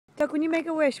Look, when you make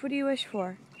a wish, what do you wish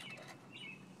for?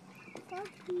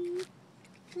 Peace,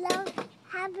 love,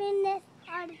 happiness,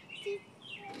 or peace.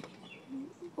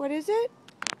 What is it?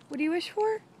 What do you wish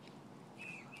for?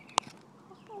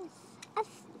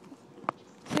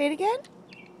 Say it again.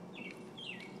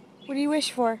 What do you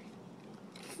wish for?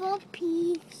 For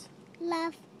peace,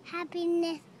 love,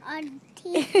 happiness, or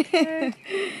teeth.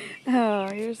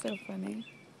 Oh, you're so funny.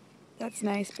 That's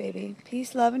nice, baby.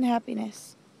 Peace, love, and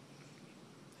happiness.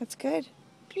 That's good.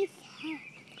 Peace,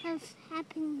 love,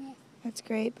 happiness. That's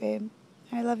great, babe.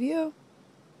 I love you.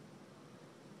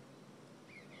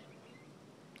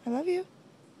 I love you.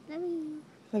 Love you.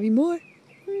 Love you more.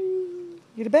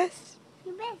 You're the best.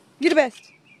 You're best. You're the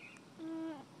best.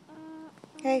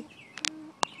 Hey.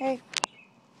 Hey.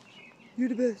 You're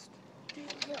the best.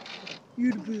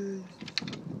 You're the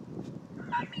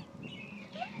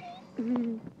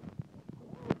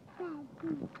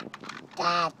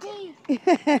Daddy,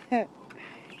 best.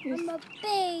 I'm a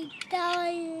big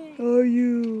daddy. Are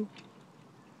you?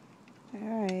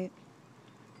 Alright.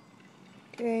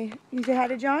 Okay. You say hi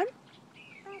to John?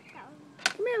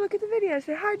 Come here, look at the video.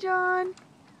 Say hi, John.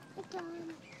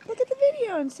 Look at the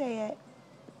video and say it.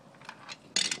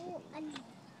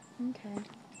 Okay.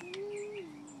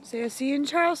 Say I'll see you in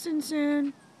Charleston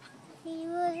soon.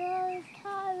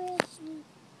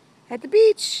 At the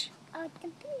beach.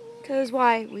 Because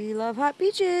why? We love hot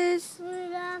beaches. We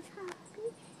love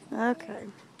happy. Okay.